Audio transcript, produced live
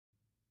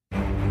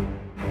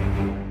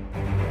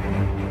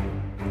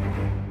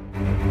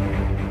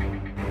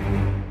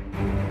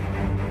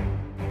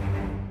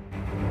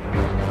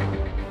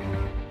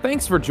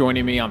Thanks for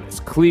joining me on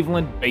this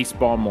Cleveland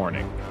baseball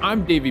morning.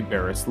 I'm Davey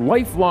Barris,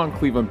 lifelong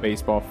Cleveland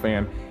baseball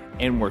fan,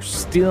 and we're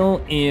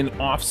still in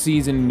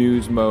off-season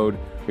news mode.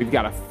 We've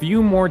got a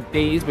few more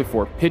days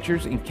before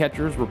pitchers and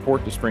catchers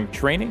report to spring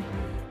training,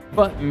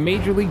 but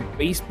Major League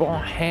Baseball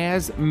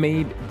has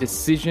made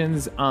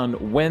decisions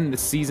on when the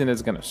season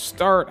is going to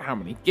start, how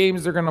many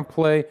games they're going to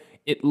play.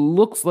 It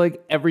looks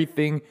like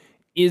everything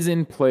is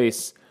in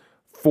place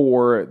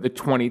for the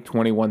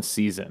 2021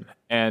 season.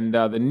 And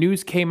the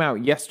news came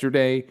out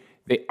yesterday.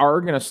 They are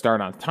going to start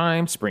on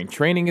time. Spring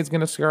training is going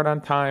to start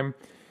on time.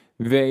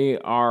 They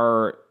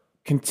are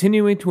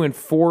continuing to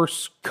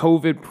enforce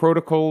COVID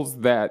protocols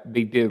that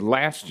they did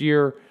last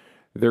year.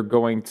 They're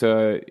going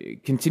to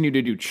continue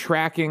to do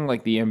tracking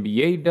like the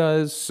NBA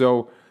does.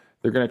 So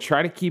they're going to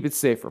try to keep it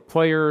safe for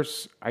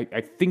players.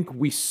 I think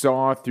we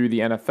saw through the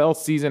NFL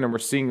season, and we're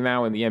seeing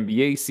now in the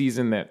NBA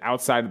season, that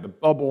outside of the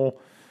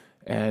bubble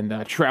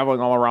and traveling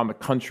all around the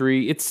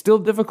country, it's still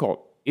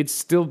difficult. It's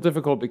still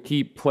difficult to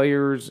keep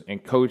players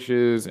and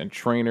coaches and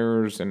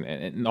trainers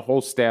and the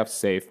whole staff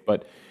safe,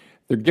 but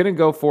they're going to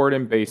go for it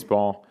in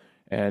baseball,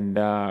 and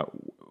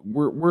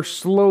we're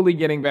slowly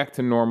getting back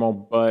to normal,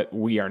 but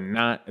we are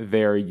not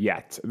there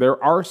yet.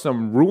 There are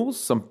some rules,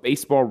 some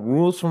baseball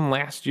rules from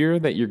last year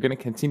that you're going to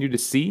continue to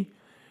see.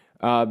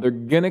 They're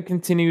going to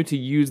continue to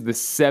use the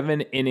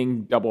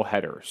 7-inning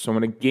doubleheader. So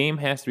when a game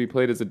has to be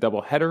played as a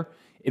doubleheader,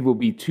 it will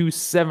be 2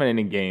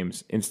 7-inning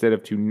games instead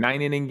of 2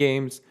 9-inning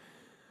games.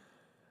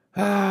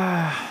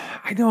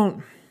 I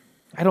don't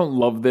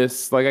love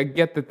this. Like, I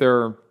get that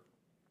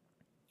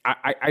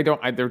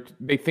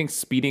they think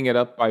speeding it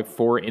up by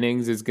 4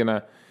 innings is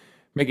gonna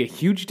make a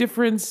huge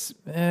difference.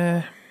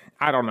 I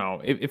don't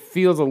know. It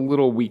feels a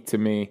little weak to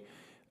me.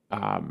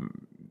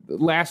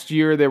 Last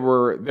year there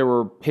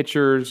were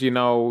pitchers.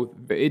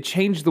 It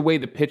changed the way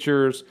the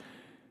pitchers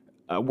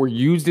were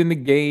used in the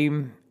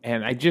game,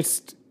 and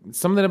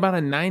something about a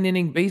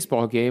 9-inning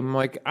baseball game,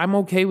 like, I'm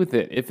okay with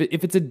it. If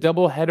it's a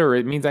doubleheader,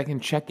 it means I can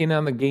check in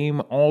on the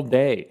game all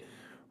day,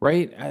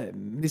 right?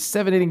 The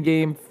 7-inning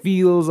game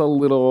feels a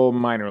little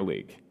minor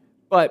league,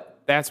 but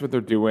that's what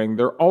they're doing.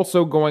 They're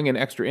also going in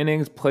extra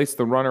innings, place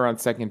the runner on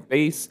second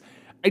base.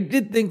 I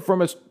did think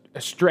from a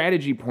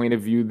strategy point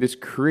of view, this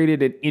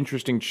created an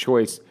interesting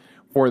choice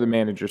for the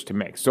managers to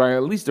make. So I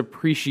at least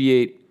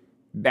appreciate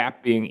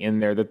that being in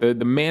there, that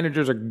the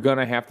managers are going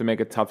to have to make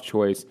a tough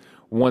choice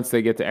once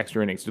they get to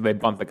extra innings. Do they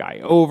bunt the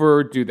guy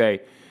over? Do they,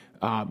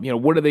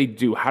 what do they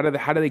do? How do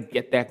they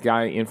get that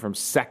guy in from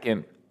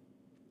second?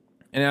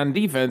 And on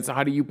defense,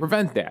 how do you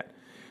prevent that?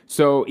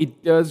 So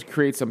it does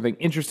create something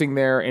interesting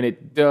there, and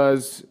it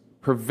does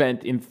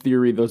prevent, in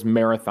theory, those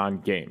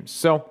marathon games.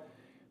 So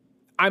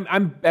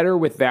I'm better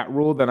with that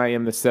rule than I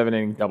am the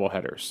 7-inning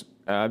doubleheaders.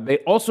 They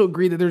also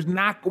agree that there's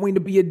not going to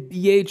be a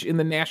DH in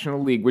the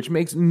National League, which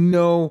makes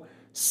no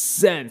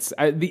sense.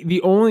 The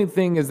only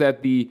thing is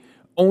that the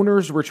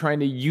owners were trying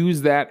to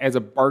use that as a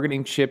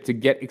bargaining chip to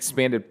get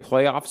expanded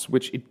playoffs,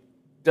 which it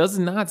does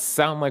not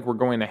sound like we're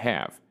going to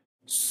have.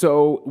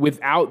 So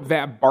without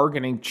that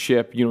bargaining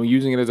chip,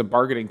 using it as a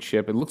bargaining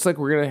chip, it looks like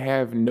we're going to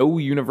have no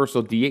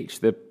universal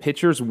DH. The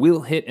pitchers will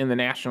hit in the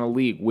National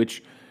League,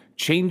 which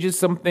changes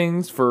some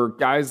things for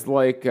guys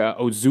like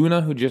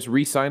Ozuna, who just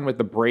re-signed with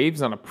the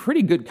Braves on a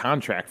pretty good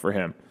contract for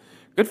him.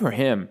 Good for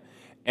him.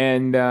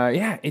 And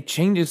it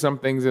changes some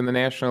things in the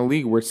National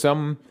League where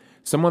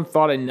someone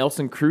thought a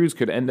Nelson Cruz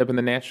could end up in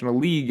the National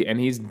League, and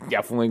he's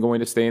definitely going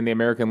to stay in the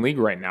American League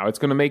right now. It's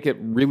going to make it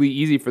really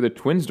easy for the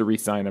Twins to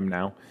re-sign him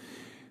now.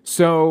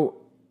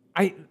 So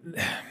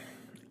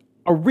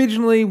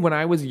originally, when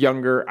I was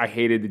younger, I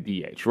hated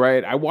the DH,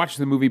 right? I watched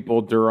the movie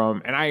Bull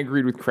Durham, and I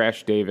agreed with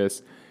Crash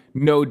Davis.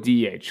 No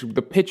DH.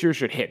 The pitchers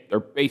should hit. They're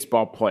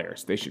baseball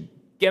players. They should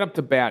get up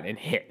to bat and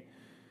hit.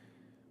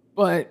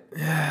 But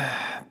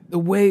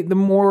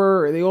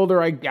the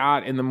older I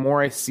got, and the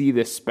more I see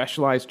this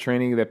specialized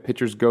training that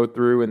pitchers go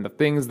through, and the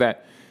things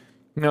that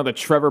the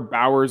Trevor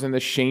Bauers and the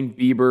Shane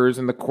Biebers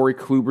and the Corey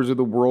Klubers of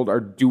the world are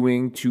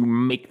doing to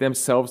make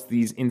themselves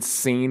these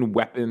insane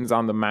weapons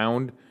on the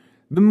mound,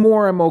 the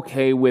more I'm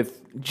okay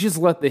with just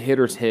let the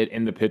hitters hit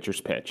and the pitchers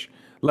pitch.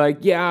 Like,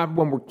 yeah,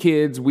 when we're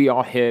kids, we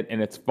all hit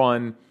and it's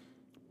fun.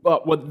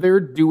 But what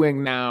they're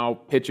doing now,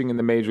 pitching in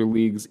the major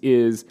leagues,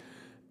 is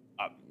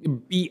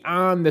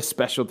beyond the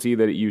specialty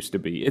that it used to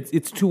be.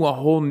 It's to a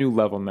whole new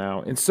level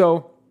now. And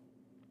so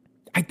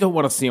I don't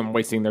want to see them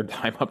wasting their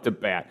time up to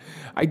bat.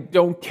 I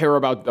don't care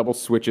about double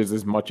switches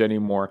as much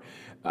anymore.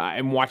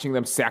 And watching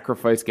them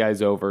sacrifice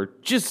guys over.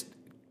 Just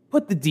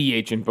put the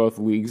DH in both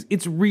leagues.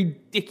 It's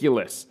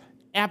ridiculous,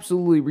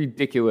 absolutely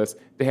ridiculous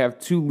to have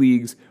 2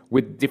 leagues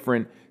with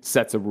different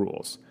sets of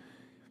rules.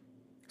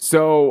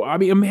 So,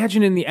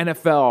 imagine in the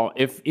NFL,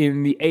 if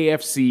in the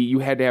AFC you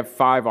had to have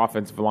 5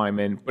 offensive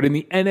linemen, but in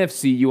the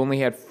NFC you only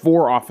had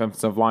 4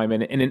 offensive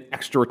linemen and an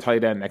extra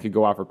tight end that could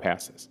go out for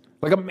passes.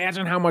 Like,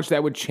 imagine how much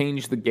that would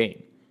change the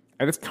game.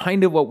 And that's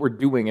kind of what we're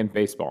doing in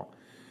baseball.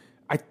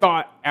 I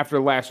thought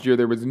after last year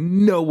there was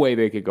no way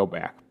they could go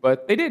back,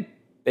 but they did.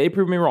 They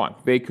proved me wrong.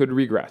 They could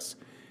regress.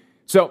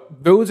 So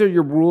those are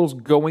your rules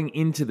going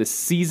into the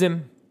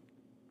season.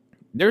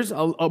 There's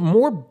a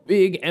more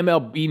big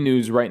MLB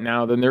news right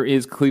now than there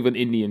is Cleveland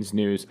Indians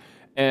news.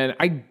 And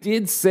I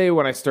did say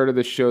when I started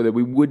the show that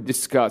we would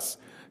discuss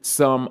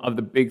some of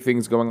the big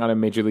things going on in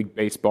Major League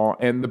Baseball.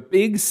 And the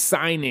big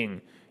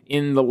signing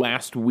in the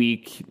last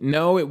week,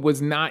 no, it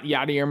was not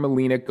Yadier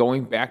Molina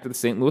going back to the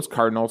St. Louis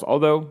Cardinals,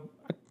 although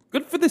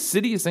good for the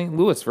city of St.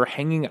 Louis for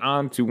hanging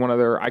on to one of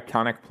their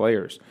iconic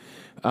players.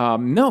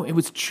 No, it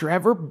was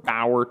Trevor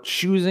Bauer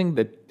choosing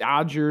the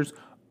Dodgers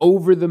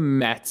over the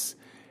Mets.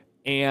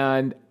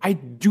 And I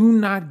do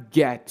not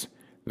get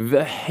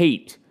the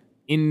hate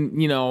in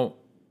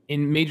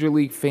Major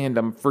League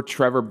fandom for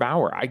Trevor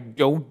Bauer. I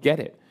don't get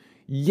it.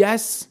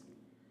 Yes,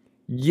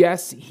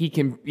 he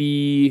can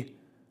be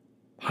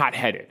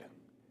hot-headed.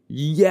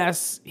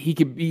 Yes, he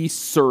can be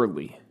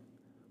surly.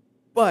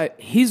 But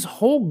his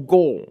whole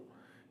goal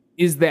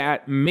is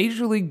that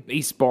Major League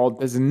Baseball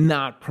does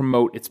not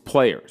promote its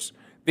players.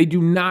 They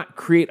do not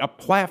create a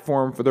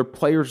platform for their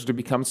players to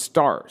become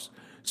stars.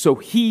 So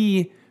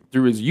he,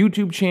 through his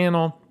YouTube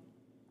channel,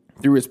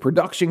 through his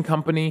production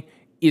company,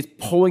 is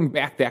pulling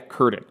back that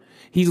curtain.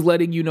 He's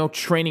letting you know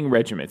training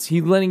regimens.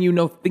 He's letting you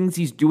know things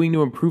he's doing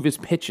to improve his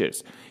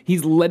pitches.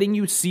 He's letting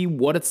you see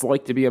what it's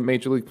like to be a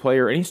Major League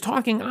player, and he's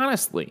talking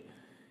honestly.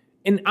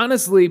 And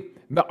honestly,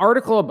 the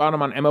article about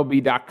him on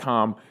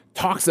MLB.com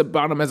talks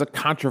about him as a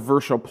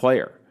controversial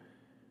player.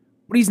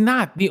 But he's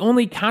not. The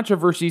only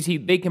controversies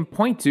they can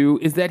point to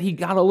is that he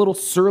got a little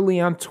surly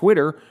on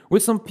Twitter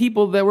with some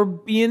people that were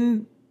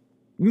being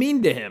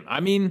mean to him. I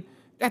mean,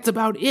 that's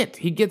about it.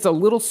 He gets a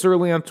little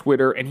surly on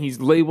Twitter, and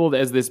he's labeled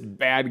as this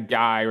bad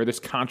guy or this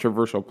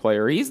controversial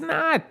player. He's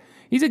not.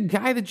 He's a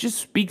guy that just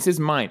speaks his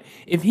mind.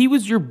 If he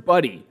was your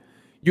buddy,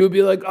 you would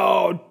be like,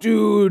 oh,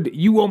 dude,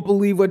 you won't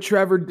believe what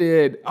Trevor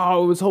did.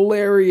 Oh, it was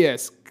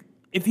hilarious.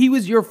 If he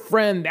was your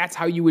friend, that's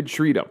how you would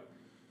treat him,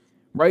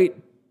 right?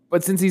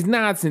 But since he's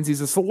not, since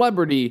he's a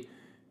celebrity,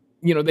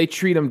 they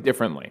treat him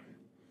differently.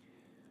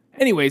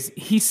 Anyways,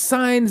 he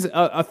signs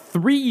a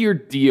 3-year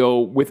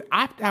deal with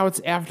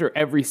opt-outs after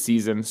every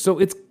season, so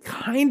it's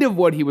kind of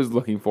what he was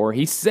looking for.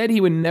 He said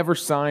he would never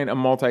sign a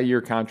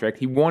multi-year contract.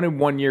 He wanted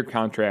 1-year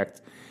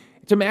contract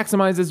to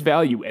maximize his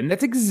value, and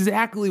that's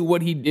exactly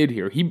what he did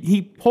here.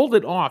 He pulled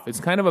it off. It's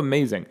kind of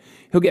amazing.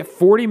 He'll get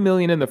 $40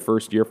 million in the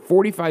first year,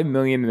 $45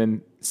 million in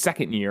the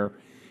second year,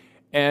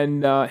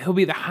 and he'll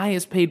be the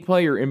highest paid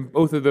player in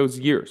both of those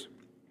years.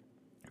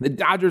 The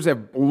Dodgers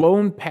have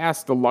blown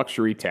past the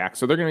luxury tax,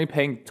 so they're going to be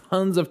paying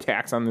tons of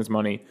tax on this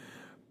money.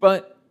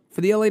 But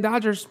for the LA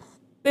Dodgers,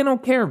 they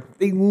don't care.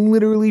 They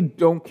literally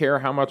don't care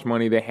how much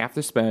money they have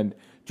to spend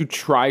to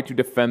try to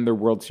defend their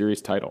World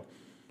Series title.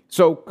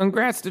 So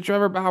congrats to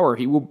Trevor Bauer.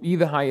 He will be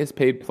the highest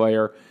paid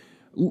player.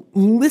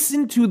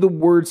 Listen to the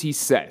words he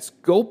says.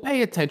 Go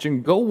pay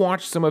attention. Go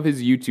watch some of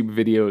his YouTube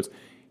videos.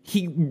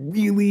 He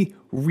really,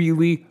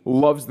 really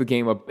loves the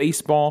game of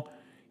baseball.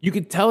 You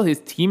could tell his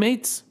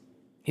teammates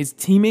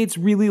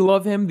really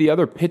love him. The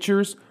other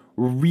pitchers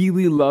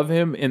really love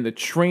him in the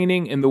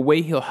training and the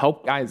way he'll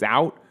help guys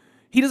out.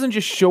 He doesn't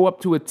just show up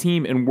to a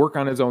team and work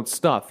on his own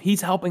stuff.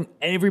 He's helping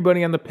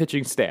everybody on the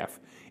pitching staff.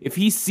 If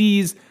he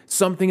sees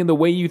something in the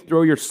way you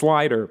throw your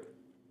slider,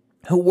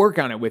 he'll work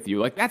on it with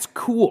you. Like, that's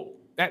cool.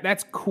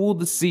 That's cool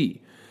to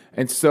see.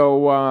 And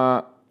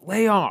so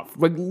lay off.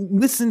 Like,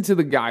 listen to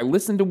the guy.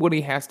 Listen to what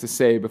he has to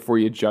say before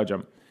you judge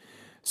him.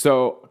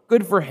 So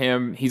good for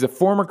him. He's a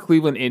former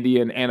Cleveland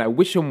Indian, and I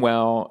wish him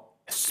well,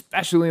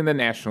 especially in the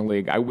National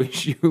League. I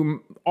wish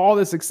you all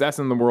the success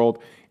in the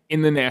world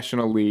in the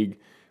National League,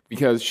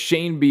 because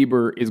Shane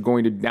Bieber is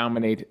going to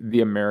dominate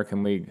the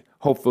American League,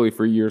 hopefully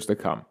for years to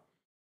come.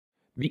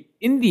 The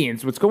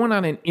Indians, what's going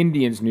on in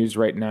Indians news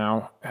right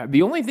now,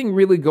 the only thing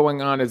really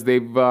going on is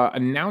they've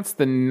announced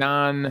the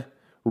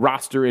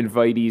non-roster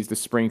invitees to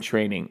spring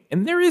training.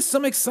 And there is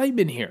some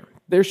excitement here.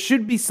 There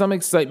should be some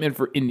excitement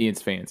for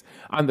Indians fans.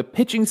 On the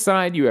pitching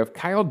side, you have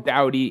Kyle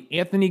Dowdy,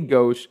 Anthony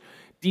Ghosh,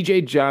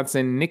 DJ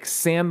Johnson, Nick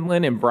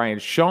Sandlin, and Brian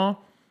Shaw.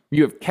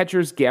 You have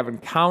catchers Gavin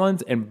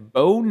Collins and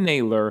Bo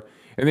Naylor.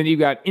 And then you've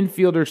got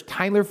infielders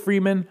Tyler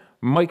Freeman,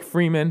 Mike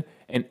Freeman,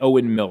 and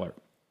Owen Miller.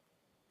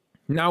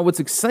 Now, what's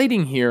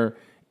exciting here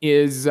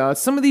is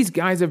some of these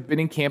guys have been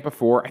in camp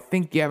before. I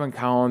think Gavin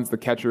Collins, the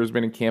catcher, has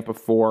been in camp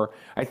before.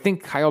 I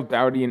think Kyle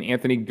Dowdy and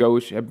Anthony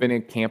Ghosh have been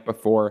in camp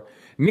before.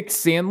 Nick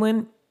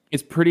Sandlin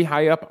is pretty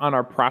high up on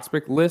our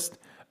prospect list.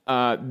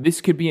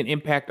 This could be an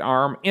impact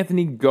arm.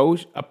 Anthony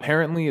Ghosh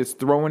apparently is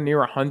throwing near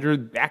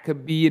 100. That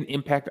could be an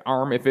impact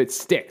arm if it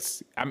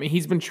sticks. I mean,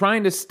 he's been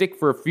trying to stick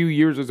for a few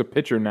years as a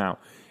pitcher now,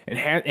 and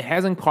it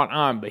hasn't caught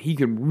on, but he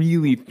can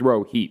really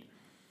throw heat.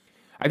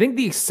 I think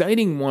the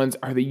exciting ones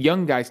are the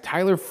young guys.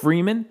 Tyler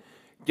Freeman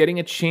getting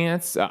a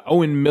chance.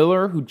 Owen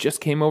Miller, who just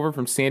came over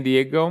from San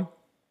Diego,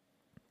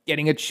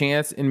 getting a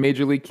chance in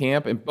Major League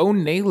Camp. And Bo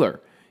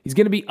Naylor, he's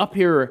going to be up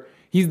here.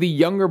 He's the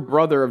younger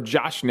brother of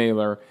Josh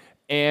Naylor,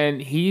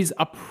 and he's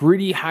a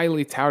pretty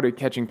highly touted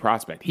catching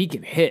prospect. He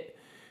can hit.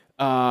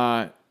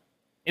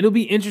 It'll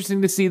be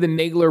interesting to see the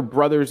Nagler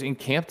brothers in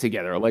camp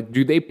together. Like,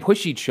 do they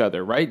push each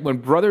other, right? When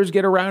brothers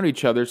get around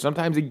each other,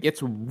 sometimes it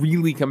gets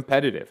really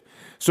competitive.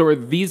 So are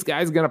these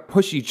guys going to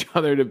push each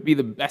other to be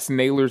the best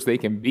Nailers they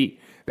can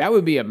be? That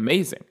would be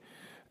amazing.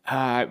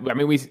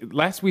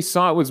 Last we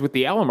saw it was with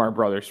the Alomar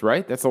brothers,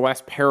 right? That's the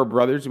last pair of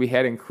brothers we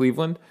had in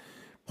Cleveland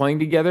playing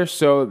together.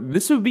 So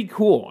this would be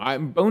cool.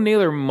 Bo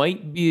Naylor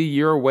might be a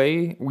year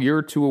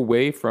or two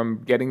away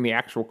from getting the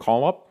actual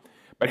call-up.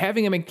 But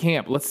having him in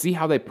camp, let's see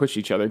how they push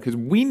each other, because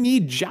we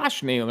need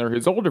Josh Naylor,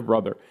 his older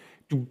brother,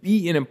 to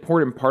be an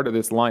important part of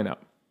this lineup.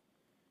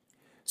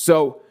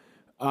 So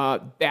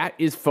that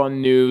is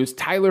fun news.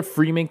 Tyler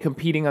Freeman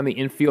competing on the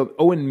infield.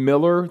 Owen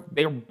Miller,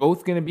 they're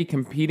both going to be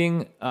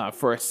competing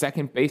for a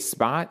second base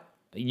spot.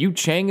 Yu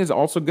Chang is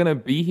also going to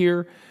be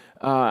here.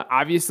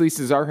 Obviously,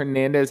 Cesar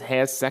Hernandez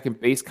has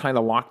second base kind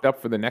of locked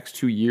up for the next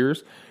 2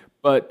 years.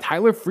 But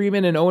Tyler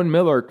Freeman and Owen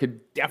Miller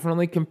could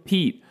definitely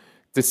compete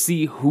to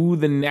see who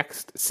the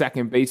next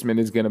second baseman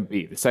is going to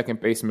be, the second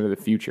baseman of the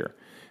future.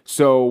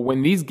 So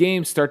when these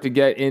games start to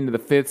get into the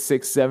 5th,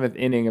 6th, 7th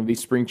inning of these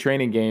spring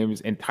training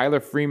games, and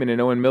Tyler Freeman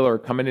and Owen Miller are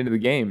coming into the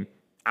game,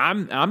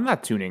 I'm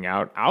not tuning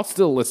out. I'll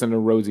still listen to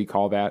Rosie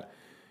call that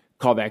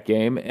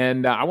game,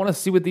 and I want to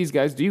see what these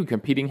guys do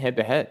competing head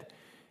to head.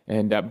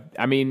 And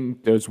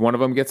does one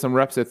of them get some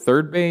reps at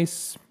third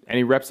base?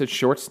 Any reps at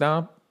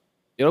shortstop?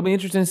 It'll be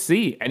interesting to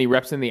see. Any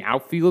reps in the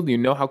outfield? You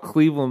know how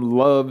Cleveland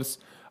loves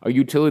a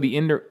utility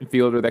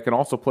infielder that can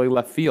also play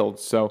left field.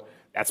 So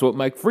that's what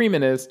Mike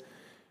Freeman is.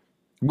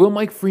 Will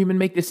Mike Freeman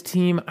make this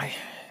team?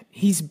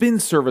 He's been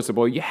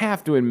serviceable. You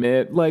have to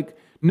admit,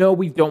 no,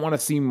 we don't want to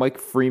see Mike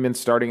Freeman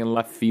starting in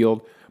left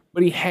field,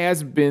 but he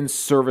has been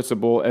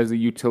serviceable as a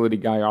utility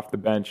guy off the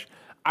bench.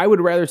 I would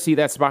rather see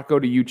that spot go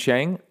to Yu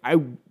Chang. I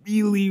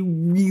really,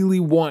 really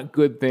want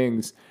good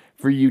things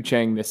for Yu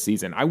Chang this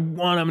season. I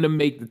want him to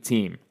make the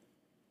team.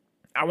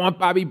 I want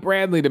Bobby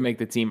Bradley to make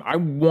the team. I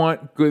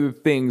want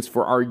good things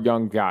for our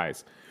young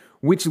guys,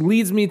 which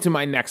leads me to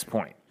my next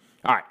point.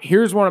 All right,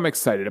 here's what I'm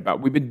excited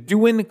about. We've been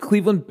doing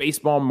Cleveland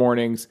baseball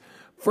mornings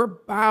for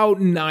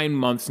about 9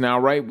 months now,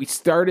 right? We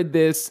started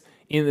this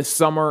in the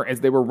summer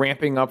as they were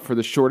ramping up for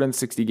the shortened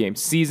 60-game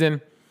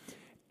season.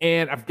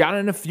 And I've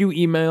gotten a few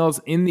emails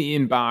in the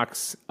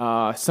inbox,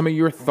 some of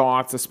your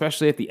thoughts,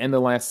 especially at the end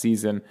of last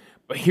season.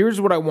 But here's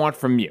what I want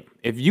from you.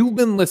 If you've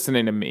been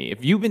listening to me,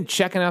 if you've been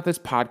checking out this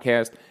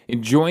podcast,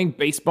 enjoying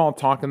baseball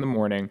talk in the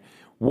morning,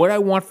 what I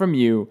want from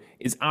you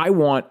is I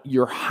want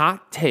your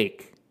hot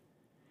take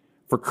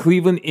for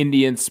Cleveland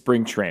Indians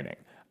spring training.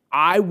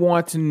 I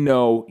want to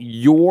know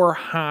your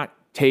hot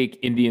take,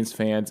 Indians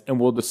fans, and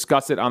we'll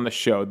discuss it on the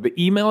show. The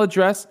email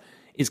address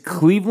is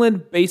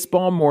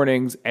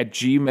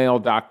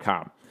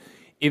clevelandbaseballmornings@gmail.com.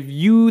 If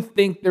you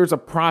think there's a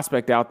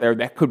prospect out there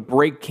that could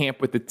break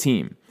camp with the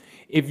team,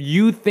 if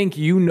you think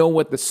you know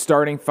what the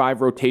starting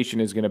 5 rotation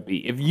is going to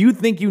be, if you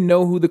think you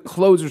know who the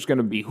closer is going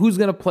to be, who's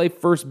going to play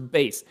first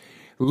base,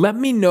 let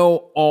me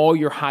know all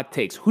your hot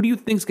takes. Who do you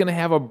think is going to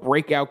have a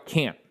breakout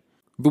camp?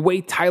 The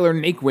way Tyler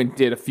Naquin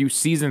did a few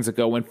seasons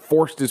ago and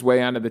forced his way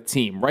onto the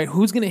team, right?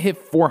 Who's going to hit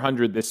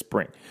 400 this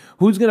spring?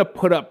 Who's going to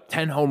put up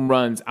 10 home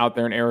runs out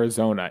there in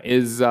Arizona?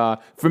 Is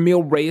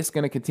Famil Reyes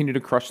going to continue to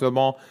crush the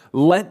ball?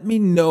 Let me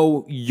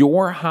know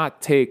your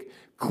hot take,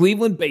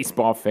 Cleveland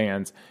baseball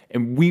fans,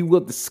 and we will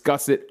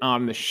discuss it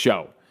on the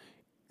show.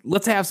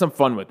 Let's have some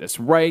fun with this,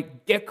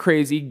 right? Get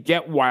crazy,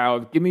 get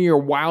wild. Give me your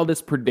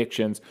wildest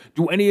predictions.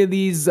 Do any of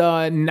these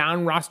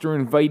non-roster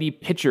invitee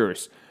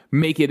pitchers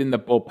make it in the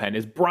bullpen?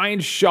 Is Brian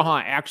Shaw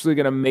actually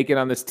going to make it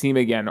on this team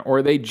again? Or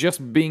are they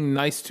just being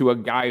nice to a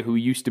guy who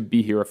used to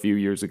be here a few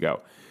years ago?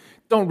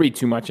 Don't read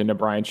too much into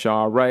Brian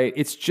Shaw, right?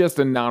 It's just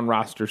a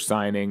non-roster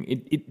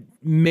signing. It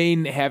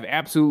may have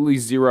absolutely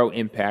zero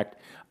impact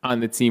on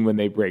the team when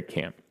they break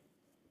camp.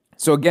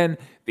 So again,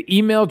 the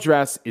email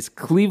address is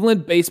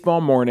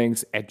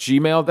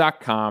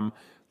clevelandbaseballmornings@gmail.com.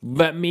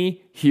 Let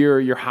me hear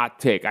your hot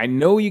take. I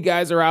know you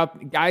guys are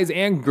out, guys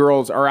and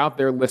girls are out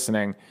there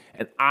listening,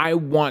 and I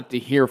want to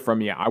hear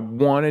from you. I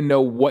want to know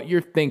what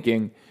you're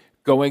thinking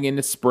going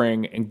into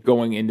spring and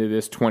going into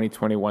this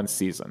 2021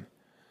 season.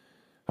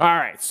 All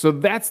right, so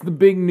that's the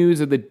big news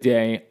of the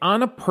day.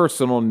 On a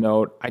personal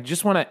note, I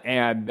just want to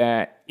add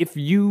that if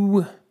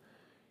you're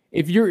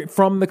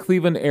from the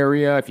Cleveland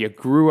area, if you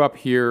grew up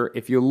here,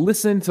 if you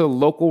listen to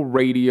local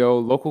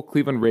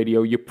Cleveland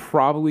radio, you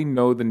probably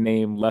know the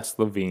name Les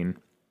Levine.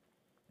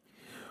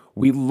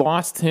 We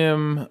lost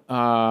him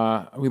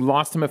a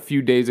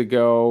few days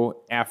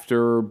ago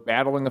after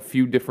battling a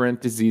few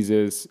different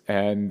diseases,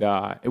 and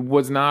it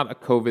was not a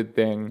COVID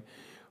thing,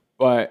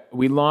 but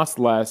we lost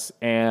Les,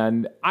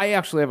 and I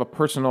actually have a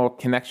personal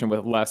connection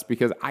with Les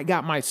because I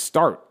got my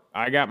start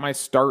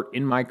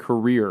in my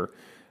career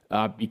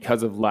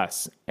because of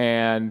Les.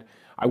 And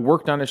I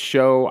worked on a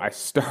show. I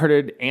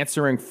started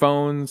answering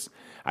phones.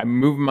 I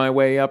moved my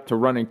way up to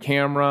running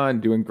camera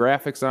and doing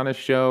graphics on his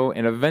show.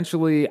 And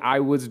eventually I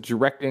was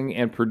directing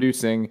and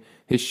producing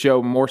his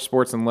show, More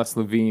Sports and Les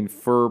Levine,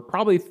 for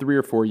probably 3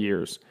 or 4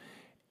 years.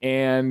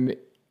 And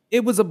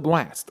it was a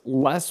blast.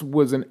 Les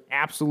was an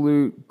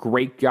absolute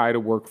great guy to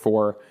work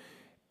for,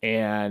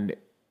 and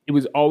it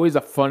was always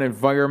a fun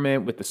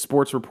environment with the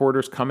sports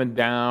reporters coming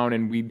down,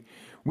 and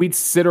we'd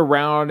sit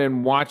around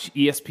and watch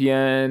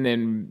ESPN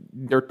and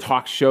their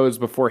talk shows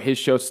before his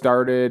show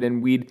started,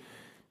 and we'd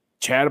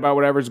chat about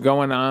whatever's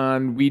going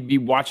on. We'd be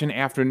watching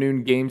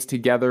afternoon games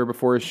together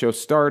before his show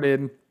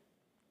started.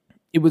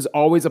 It was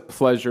always a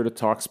pleasure to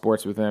talk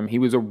sports with him. He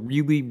was a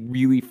really,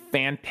 really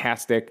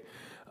fantastic,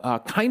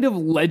 kind of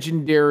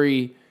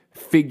legendary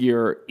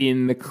figure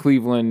in the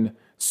Cleveland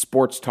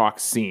sports talk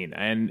scene.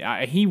 And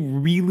he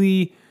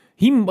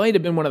might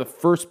have been one of the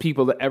first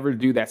people to ever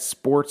do that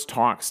sports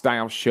talk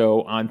style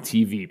show on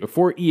TV.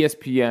 Before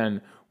ESPN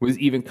was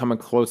even coming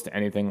close to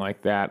anything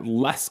like that,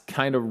 Les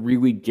kind of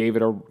really gave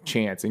it a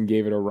chance and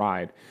gave it a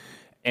ride.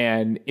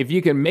 And if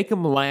you can make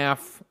him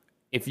laugh,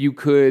 if you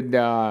could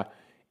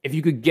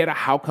get a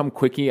How Come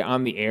Quickie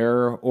on the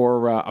air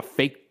or a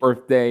fake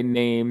birthday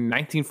name,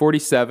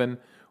 1947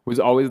 was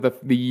always the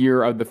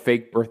year of the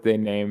fake birthday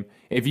name.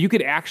 If you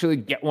could actually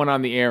get one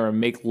on the air and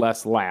make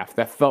Les laugh,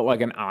 that felt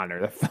like an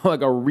honor. That felt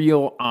like a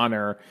real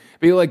honor.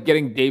 It'd be like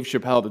getting Dave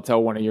Chappelle to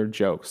tell one of your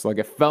jokes. Like,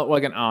 it felt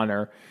like an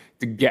honor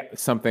to get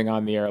something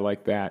on the air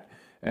like that.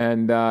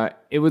 And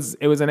it was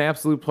an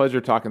absolute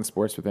pleasure talking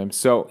sports with him.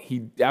 So he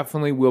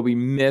definitely will be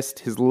missed.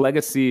 His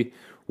legacy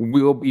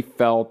will be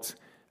felt,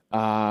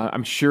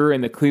 I'm sure,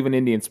 in the Cleveland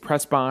Indians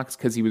press box,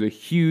 because he was a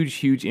huge,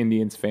 huge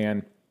Indians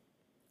fan.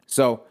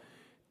 So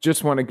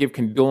just want to give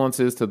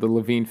condolences to the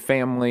Levine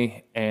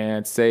family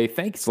and say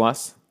thanks,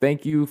 Les.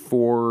 Thank you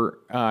for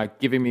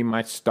giving me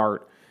my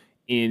start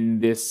in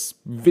this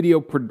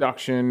video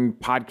production,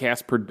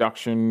 podcast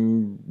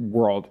production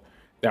world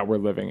that we're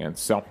living in.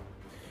 So,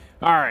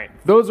 all right,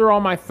 those are all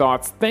my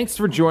thoughts. Thanks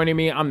for joining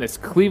me on this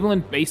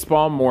Cleveland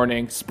baseball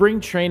morning. Spring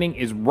training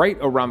is right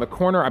around the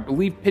corner. I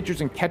believe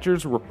pitchers and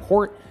catchers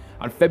report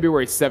on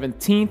February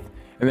 17th,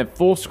 and then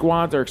full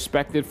squads are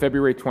expected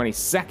February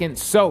 22nd.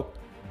 So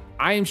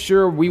I am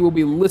sure we will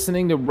be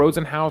listening to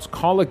Rosenhaus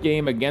call a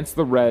game against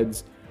the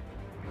Reds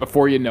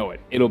before you know it.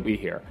 It'll be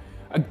here.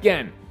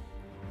 Again,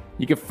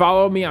 you can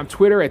follow me on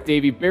Twitter at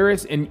Davey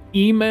Barris and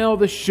email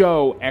the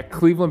show at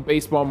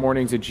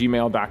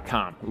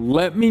clevelandbaseballmornings@gmail.com.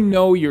 Let me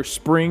know your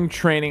spring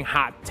training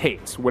hot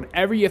takes,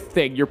 whatever you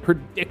think, your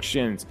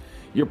predictions,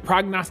 your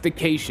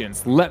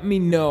prognostications. Let me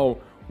know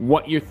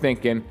what you're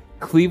thinking.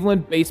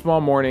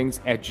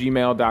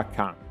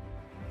 clevelandbaseballmornings@gmail.com.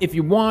 If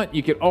you want,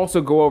 you could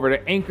also go over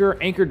to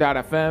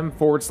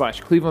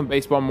anchor.fm/Cleveland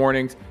Baseball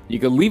Mornings. You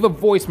can leave a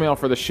voicemail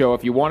for the show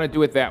if you want to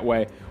do it that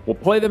way. We'll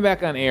play them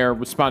back on air,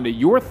 respond to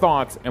your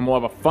thoughts, and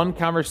we'll have a fun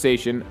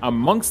conversation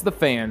amongst the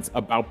fans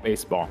about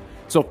baseball.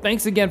 So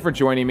thanks again for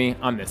joining me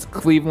on this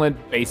Cleveland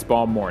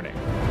Baseball Morning.